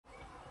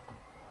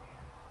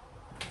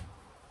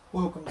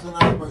Welcome to the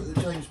Narrowboat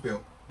that James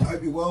built. I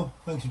hope you're well,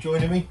 thanks for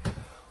joining me.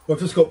 Well, I've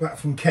just got back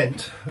from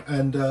Kent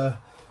and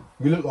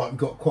we look like we've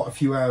got quite a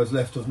few hours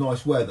left of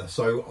nice weather,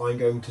 so I'm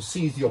going to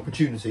seize the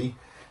opportunity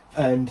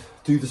and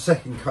do the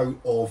second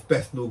coat of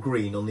Bethnal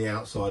green on the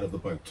outside of the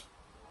boat.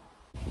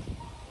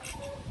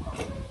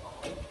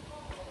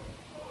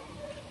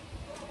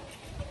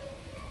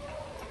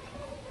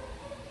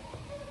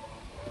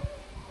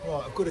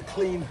 Right, I've got to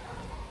clean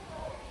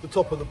the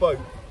top of the boat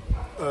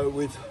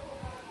with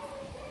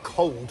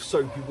cold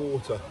soapy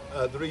water.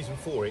 The reason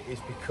for it is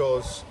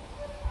because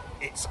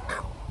it's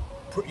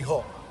pretty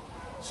hot,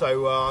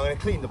 so I'm going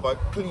to clean the boat,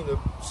 clean the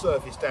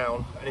surface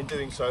down, and in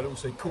doing so I'll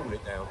also cool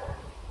it down.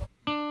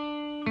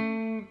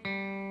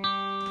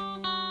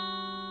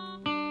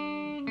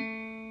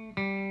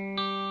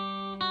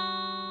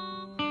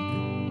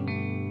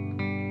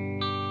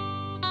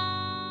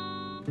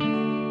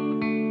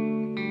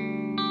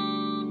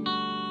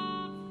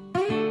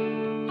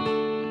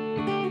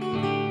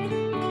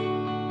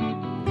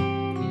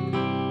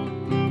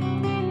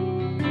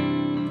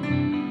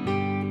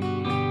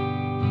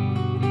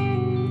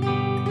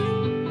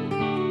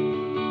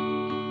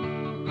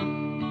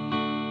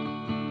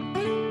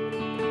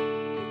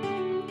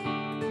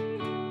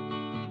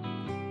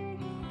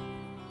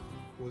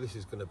 This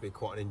is going to be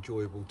quite an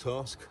enjoyable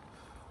task.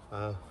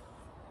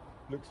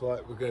 Looks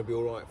like we're going to be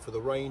all right for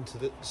the rain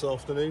this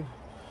afternoon.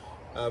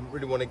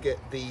 Really want to get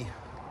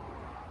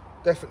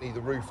definitely the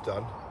roof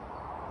done,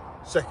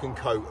 second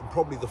coat, and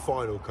probably the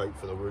final coat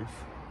for the roof.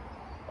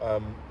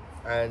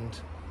 And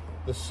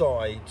the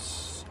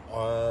sides,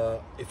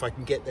 if I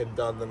can get them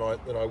done, then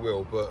I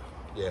will. But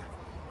yeah,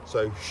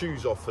 so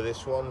shoes off for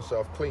this one. So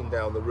I've cleaned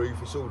down the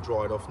roof; it's all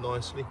dried off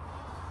nicely.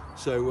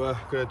 So we're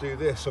going to do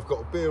this. I've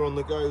got a beer on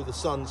the go. The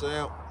sun's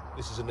out.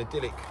 This is an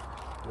idyllic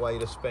way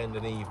to spend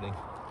an evening.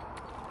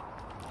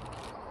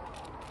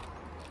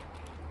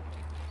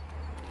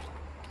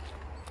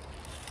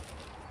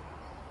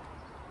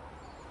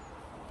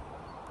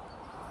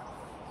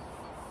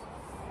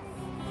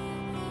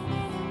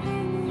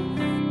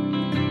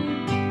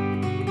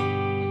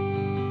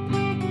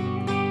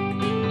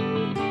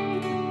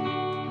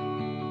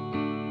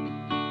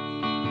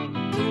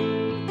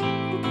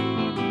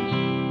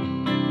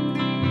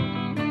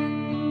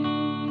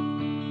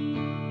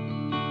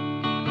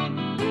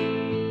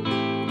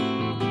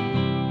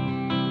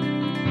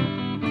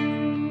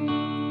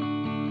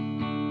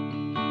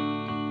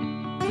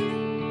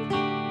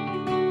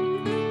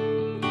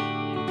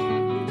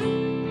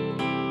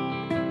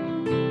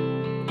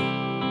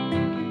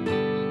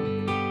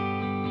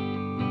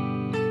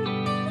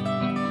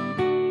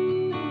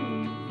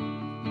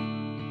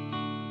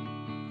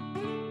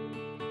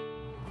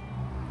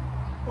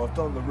 I've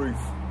done the roof.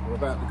 We're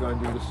about to go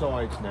and do the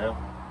sides now.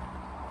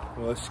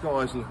 Well, the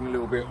sky's looking a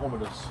little bit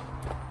ominous.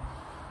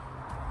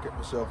 Get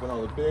myself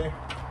another beer.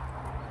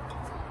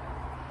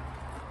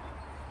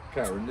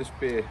 Karen, this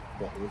beer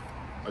bottle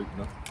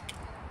opener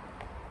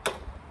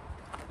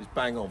is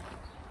bang on.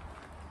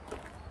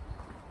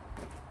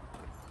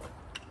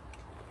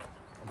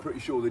 I'm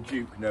pretty sure the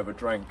Duke never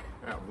drank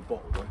out of the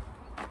bottle though.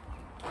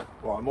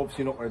 Right, I'm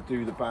obviously not going to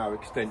do the bow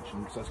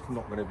extension because that's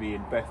not going to be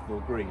in Bethnal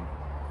green.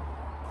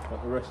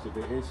 But the rest of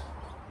it is.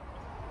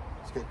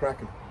 Let's get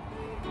cracking.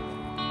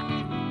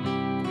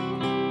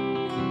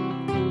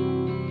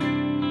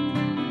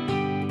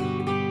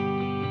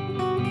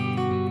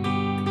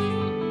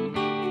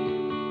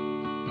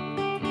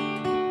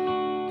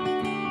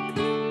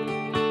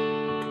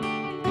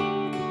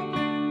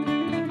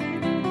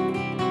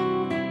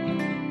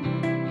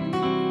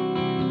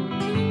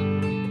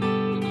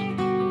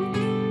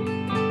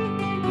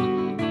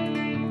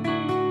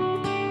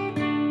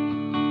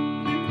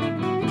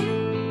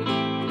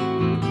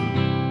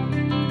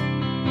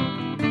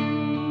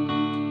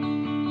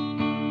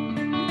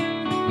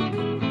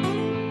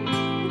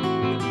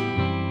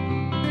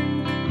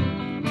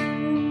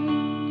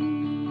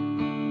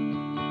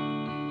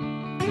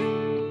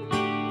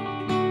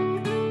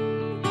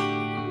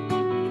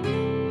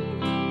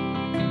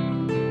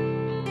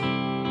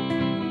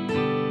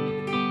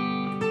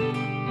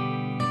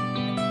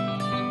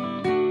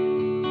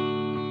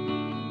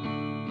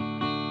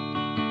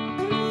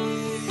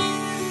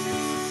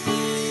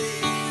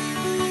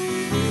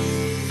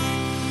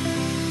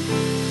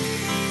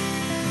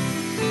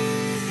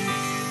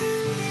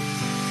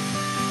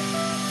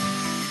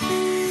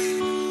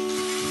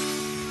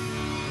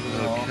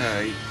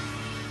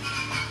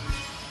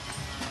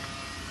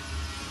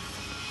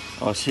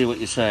 I see what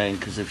you're saying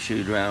because they've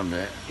shoed around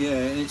it. Yeah,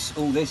 it's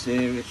all this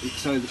here.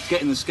 So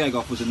getting the skeg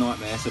off was a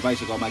nightmare. So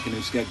basically, I'll make a new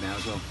skeg now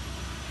as well.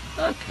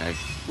 Okay,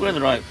 we're in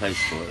the right place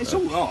for it. It's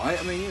all right.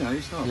 I mean, you know,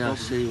 it's not. Yeah, a I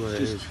see what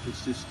it is.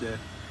 It's just.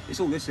 It's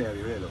all this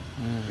area here. Look.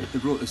 They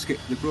brought the skeg.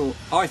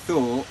 I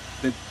thought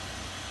they'd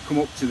come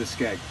up to the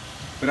skeg,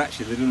 but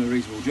actually they've done a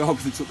reasonable job.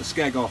 They took the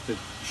skeg off, they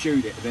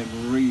shoed it, and then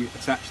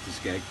reattached the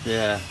skeg.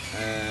 Yeah.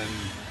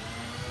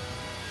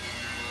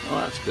 Oh,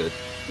 that's good.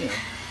 Yeah.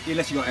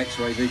 Unless you've got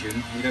X-ray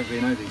vision, you don't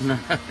really know these things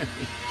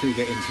until you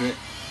get into it.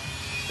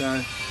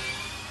 So,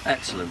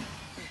 excellent.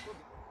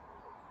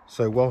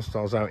 So whilst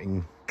I was out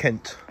in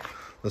Kent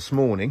this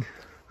morning,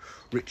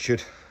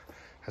 Richard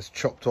has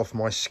chopped off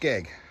my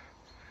skeg.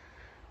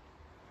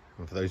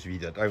 And for those of you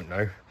that don't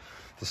know,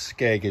 the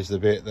skeg is the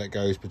bit that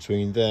goes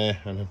between there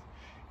and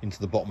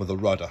into the bottom of the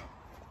rudder.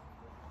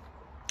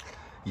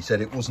 He said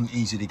it wasn't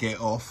easy to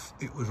get off.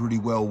 It was really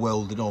well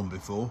welded on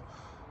before.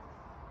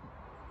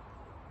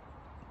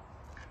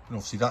 And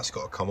obviously that's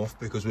got to come off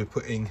because we're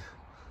putting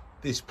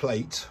this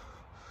plate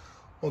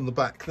on the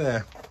back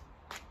there.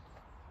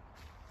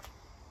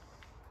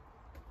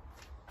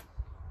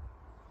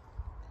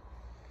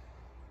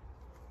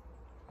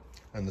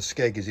 And the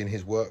skeg is in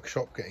his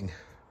workshop getting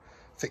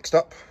fixed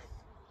up.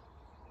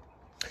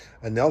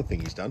 And the other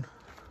thing he's done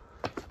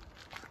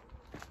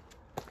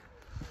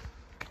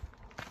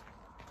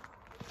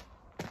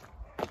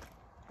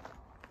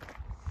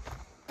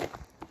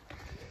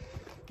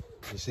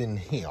is in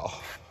here,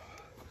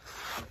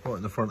 right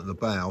in the front of the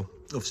bow.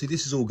 Obviously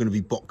this is all going to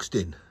be boxed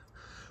in,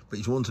 but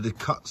he's wanted to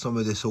cut some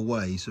of this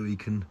away so he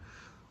can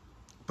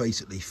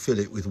basically fill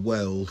it with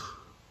weld.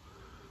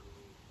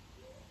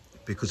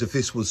 Because if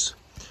this was,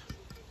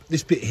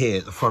 this bit here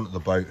at the front of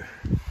the boat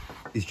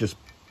is just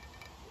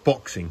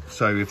boxing,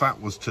 so if that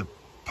was to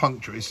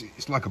puncture,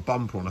 it's like a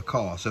bumper on a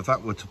car, so if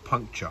that were to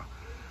puncture,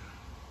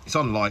 it's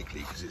unlikely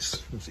because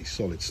it's obviously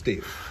solid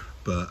steel,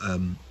 but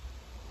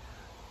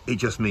it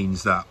just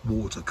means that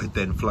water could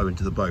then flow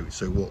into the boat.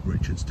 So what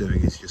Richard's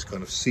doing is just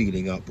kind of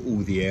sealing up all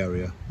the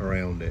area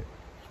around it.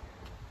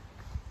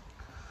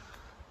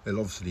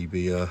 It'll obviously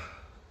be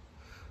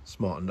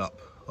smartened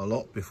up a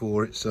lot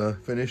before it's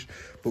finished,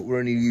 but we're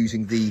only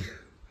using the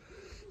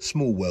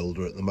small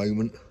welder at the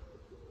moment.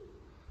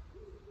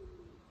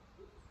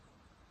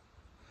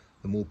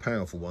 The more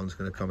powerful one's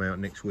going to come out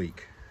next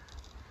week.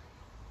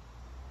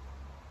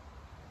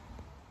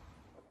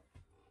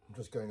 I'm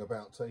just going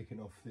about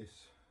taking off this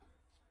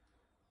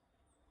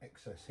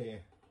excess here.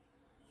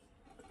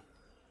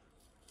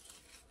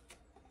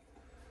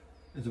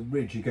 There's a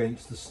ridge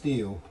against the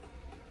steel,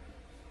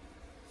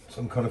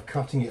 so I'm kind of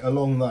cutting it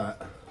along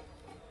that.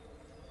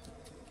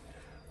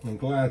 I'm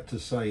glad to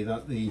say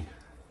that the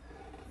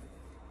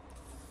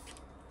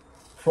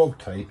frog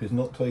tape is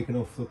not taking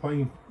off the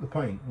paint,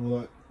 although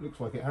it looks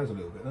like it has a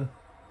little bit there.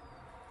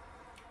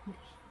 Oops.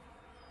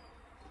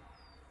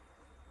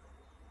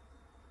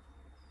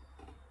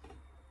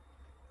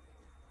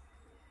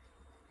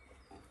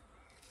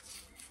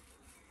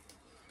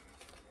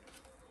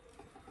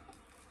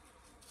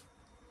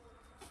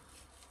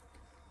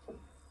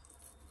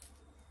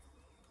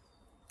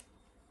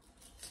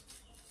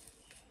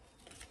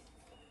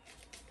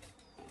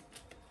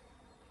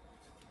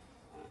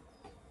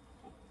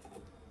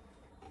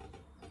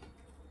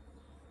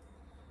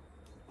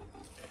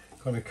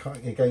 Kind of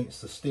cutting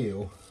against the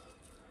steel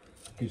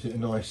gives it a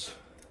nice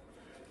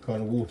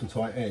kind of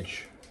watertight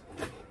edge.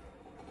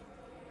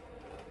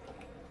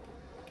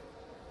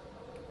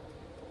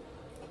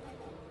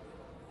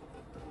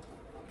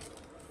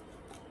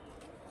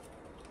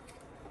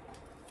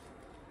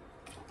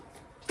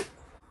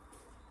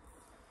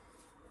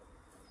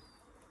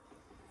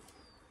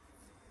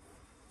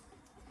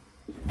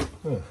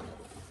 Oh,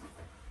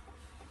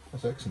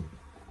 that's excellent.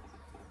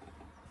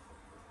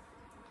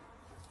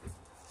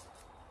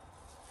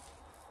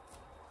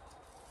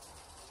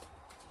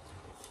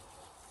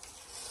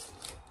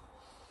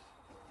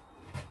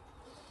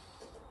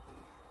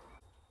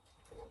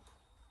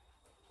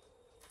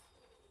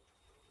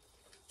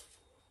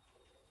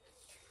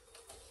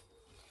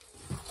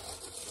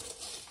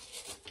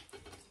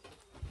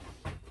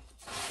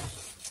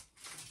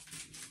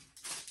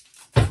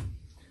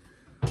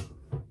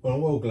 Well,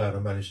 I'm well glad I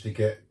managed to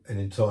get an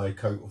entire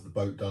coat of the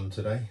boat done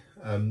today.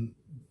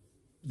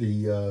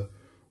 The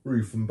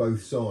roof on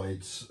both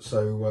sides,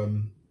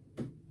 so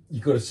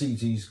you've got to seize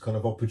these kind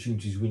of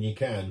opportunities when you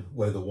can,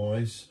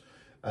 weather-wise.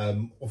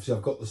 Obviously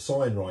I've got the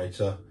sign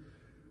writer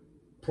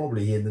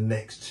probably in the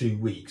next 2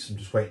 weeks. I'm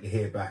just waiting to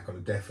hear back on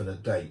a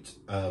definite date,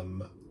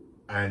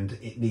 and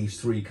it needs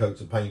 3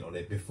 coats of paint on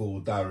it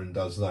before Darren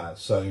does that.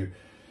 So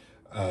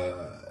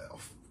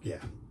yeah,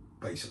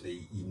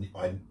 basically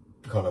I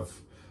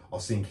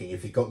was thinking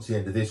if it got to the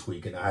end of this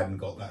week and I hadn't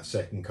got that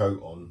second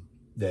coat on,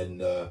 then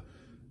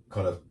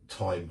kind of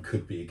time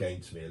could be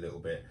against me a little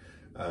bit.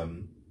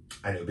 And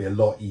it would be a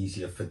lot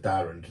easier for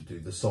Darren to do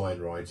the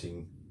sign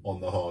writing on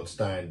the hard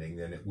standing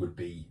than it would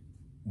be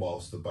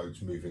whilst the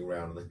boat's moving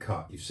around on the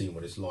cut. You've seen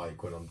what it's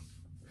like when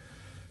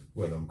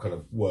I'm kind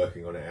of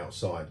working on it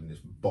outside and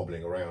it's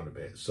bobbling around a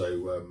bit.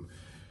 So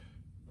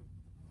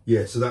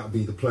yeah, so that would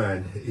be the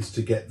plan, is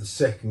to get the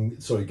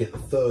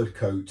third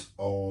coat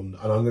on,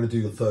 and I'm going to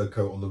do the third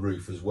coat on the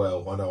roof as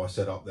well. I know I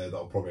said up there that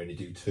I'll probably only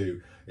do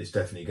 2. It's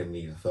definitely going to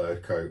need a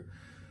third coat.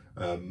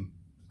 And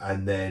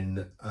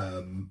then,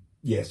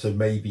 yeah, so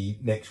maybe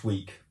next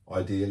week,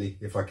 ideally,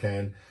 if I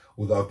can.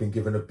 Although I've been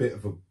given a bit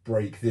of a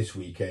break this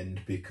weekend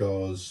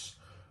because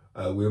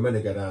we were meant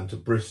to go down to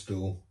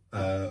Bristol,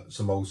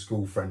 some old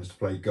school friends, to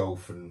play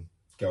golf and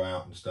go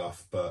out and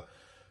stuff, but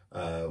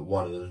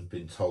one of them has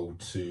been told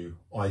to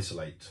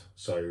isolate,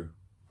 so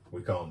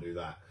we can't do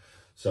that.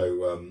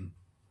 So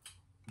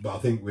but I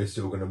think we're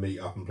still going to meet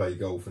up and play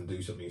golf and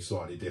do something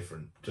slightly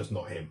different, just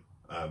not him.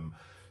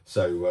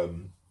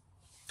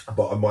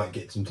 But I might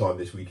get some time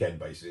this weekend,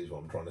 basically, is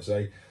what I'm trying to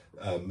say,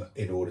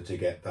 in order to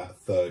get that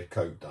third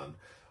coat done.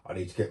 I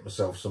need to get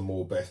myself some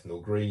more Bethnal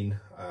green.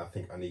 I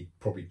think I need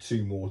probably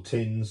 2 more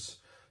tins.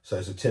 So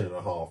it's a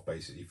 1.5 tin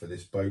basically for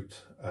this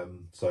boat.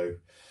 So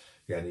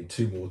yeah, I need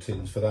 2 more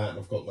tins for that. And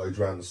I've got loads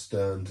around the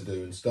stern to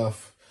do and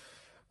stuff.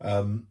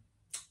 What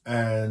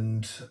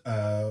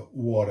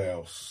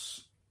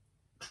else?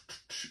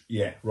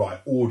 Yeah,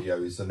 right. Audio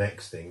is the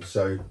next thing.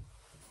 So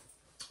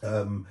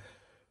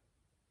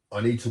I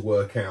need to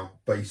work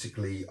out,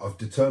 basically, I've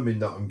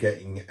determined that I'm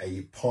getting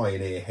a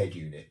Pioneer head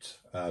unit.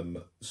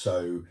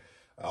 So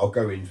I'll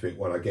go into it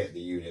when I get the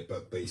unit,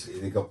 but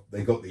basically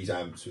they got these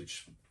amps,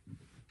 which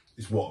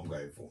is what I'm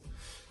going for.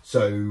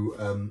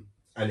 So,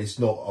 and it's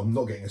not, I'm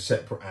not getting a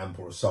separate amp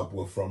or a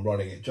subwoofer, I'm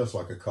running it just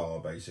like a car,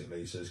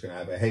 basically. So it's going to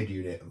have a head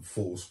unit and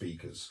 4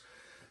 speakers.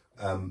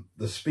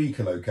 The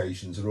speaker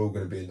locations are all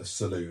going to be in the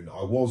saloon.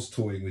 I was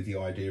toying with the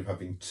idea of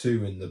having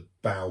 2 in the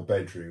bow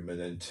bedroom and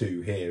then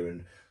 2 here,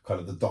 and kind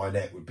of the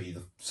dinette would be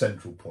the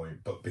central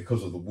point, but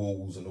because of the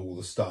walls and all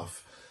the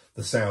stuff,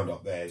 the sound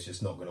up there is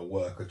just not going to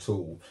work at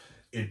all.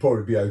 It'd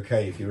probably be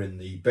okay if you're in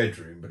the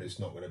bedroom, but it's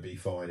not going to be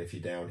fine if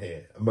you're down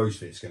here. And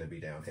most of it's going to be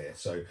down here.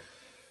 So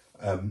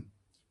I'm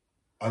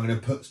going to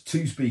put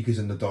 2 speakers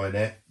in the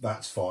dinette.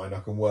 That's fine. I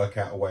can work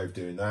out a way of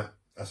doing that.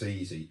 That's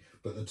easy.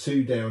 But the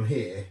 2 down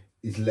here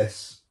is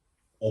less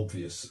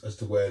obvious as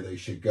to where they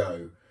should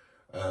go.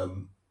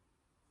 I'm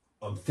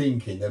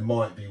thinking there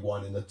might be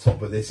one in the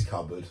top of this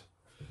cupboard.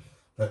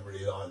 Don't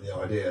really like the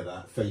idea of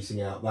that,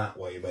 facing out that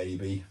way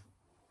maybe.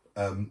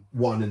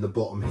 One in the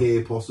bottom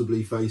here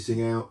possibly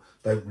facing out.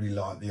 Don't really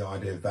like the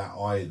idea of that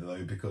either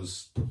though,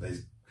 because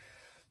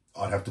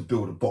I'd have to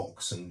build a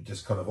box and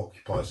just kind of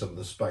occupy some of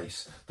the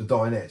space. The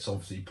dinette's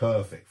obviously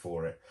perfect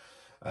for it.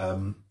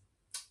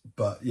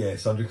 But yeah,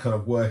 so I'm just kind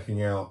of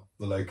working out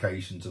the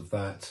locations of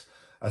that.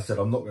 As I said,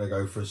 I'm not going to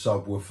go for a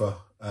subwoofer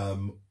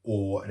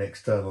or an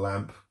external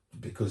amp,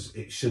 because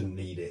it shouldn't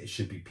need it. It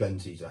should be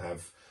plenty to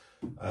have.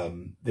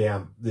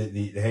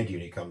 The head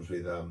unit comes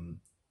with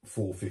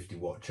 450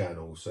 watt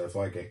channels, so if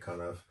I get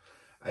kind of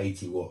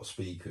 80 watt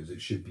speakers,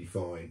 it should be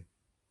fine.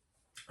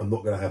 I'm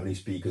not going to have any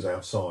speakers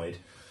outside.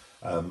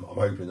 I'm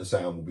hoping the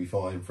sound will be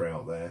fine for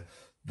out there,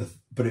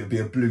 but it'll be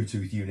a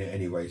Bluetooth unit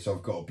anyway, so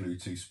I've got a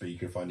Bluetooth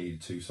speaker if I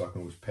needed to, so I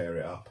can always pair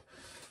it up.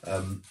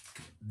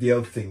 The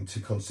other thing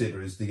to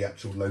consider is the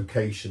actual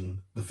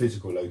location, the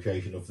physical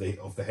location of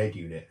the head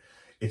unit.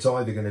 It's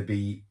either going to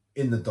be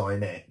in the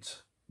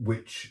dinette,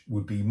 which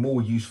would be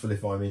more useful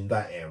if I'm in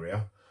that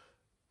area,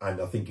 and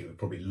I think it would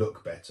probably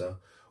look better,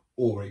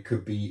 or it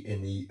could be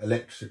in the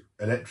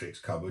electrics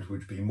cupboard,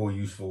 which would be more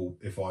useful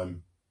if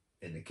I'm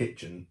in the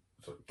kitchen,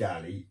 sort of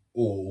galley,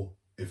 or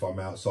if I'm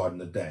outside on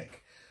the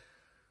deck.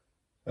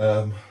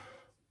 I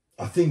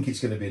think it's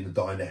going to be in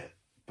the dinette,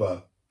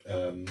 but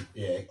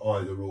yeah,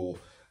 either or.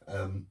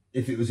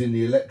 If it was in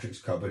the electrics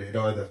cupboard, it'd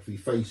either have to be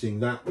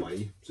facing that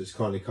way, so it's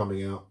kind of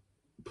coming out,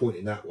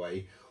 pointing that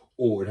way,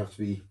 or it'd have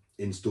to be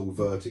installed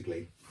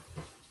vertically.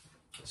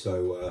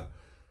 So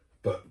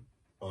but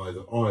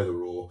either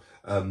or.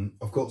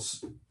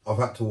 I've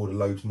had to order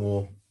loads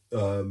more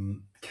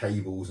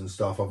cables and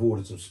stuff. I've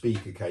ordered some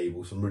speaker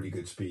cable, some really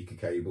good speaker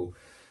cable.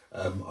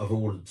 I've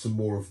ordered some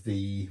more of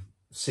the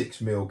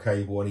 6mm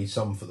cable. I need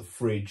some for the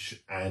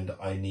fridge, and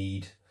I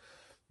need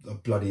a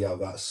bloody hell,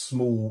 that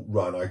small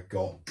run I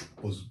got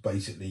was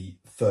basically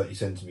 30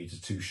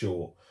 centimeters too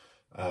short.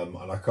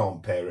 And I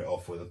can't pair it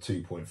off with a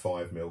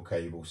 2.5mm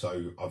cable,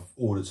 so I've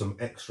ordered some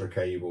extra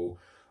cable.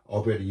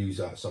 I'll be able to use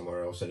that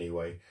somewhere else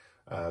anyway.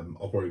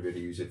 I'll probably be able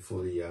to use it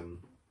for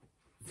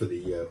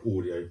the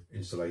audio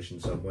installation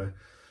somewhere.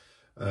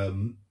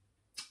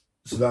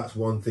 So that's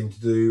one thing to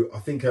do. I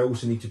think I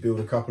also need to build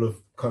a couple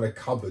of kind of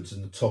cupboards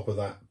in the top of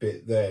that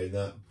bit there, in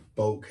that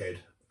bulkhead.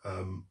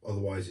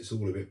 Otherwise it's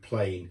all a bit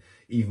plain,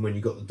 even when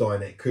you've got the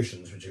dinette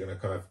cushions, which are going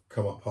to kind of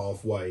come up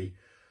halfway.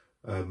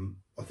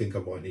 I think I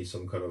might need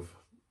some kind of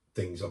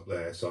things up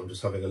there, so I'm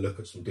just having a look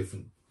at some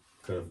different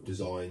kind of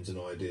designs and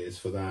ideas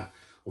for that.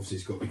 Obviously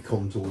it's got to be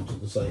contoured to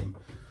the same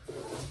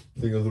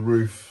thing on the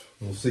roof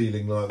or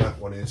ceiling like that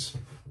one is.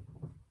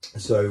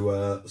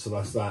 So so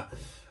that's that.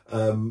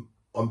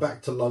 I'm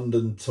back to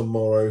London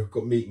tomorrow.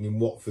 Got a meeting in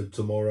Watford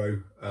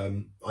tomorrow.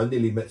 I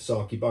nearly met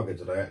Saki Bugger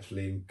today,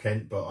 actually, in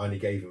Kent, but I only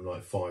gave him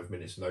like 5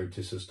 minutes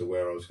notice as to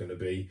where I was going to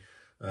be.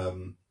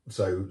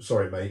 So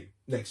sorry, mate.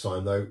 Next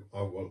time though,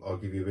 I'll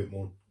give you a bit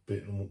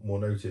more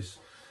notice.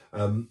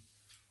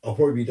 I'll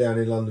probably be down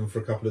in London for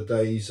a couple of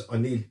days. I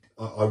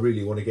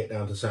really want to get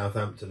down to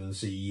Southampton and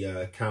see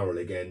Carol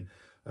again.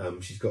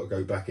 She's got to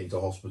go back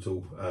into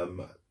hospital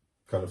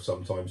kind of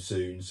sometime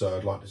soon, so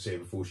I'd like to see her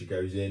before she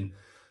goes in.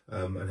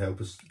 And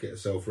help us get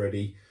herself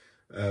ready,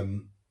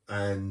 and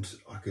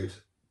I could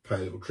pay a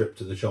little trip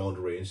to the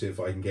chandlery and see if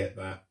I can get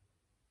that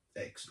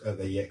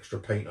the extra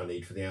paint I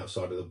need for the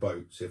outside of the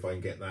boat, see if I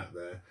can get that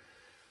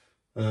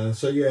there.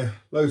 So yeah,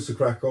 loads to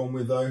crack on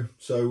with though.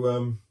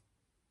 So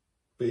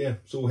but yeah,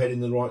 it's all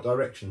heading in the right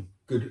direction.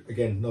 good,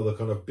 again, another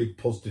kind of big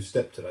positive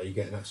step today. You're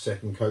getting that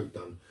second coat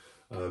done.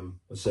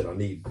 I said I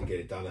needed to get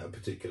it done at a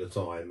particular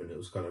time, and it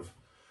was kind of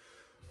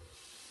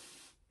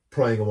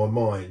playing on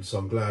my mind, so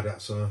I'm glad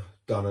that's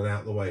done and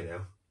out of the way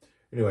now.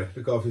 Anyway,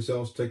 look after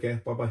yourselves, take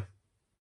care, bye bye.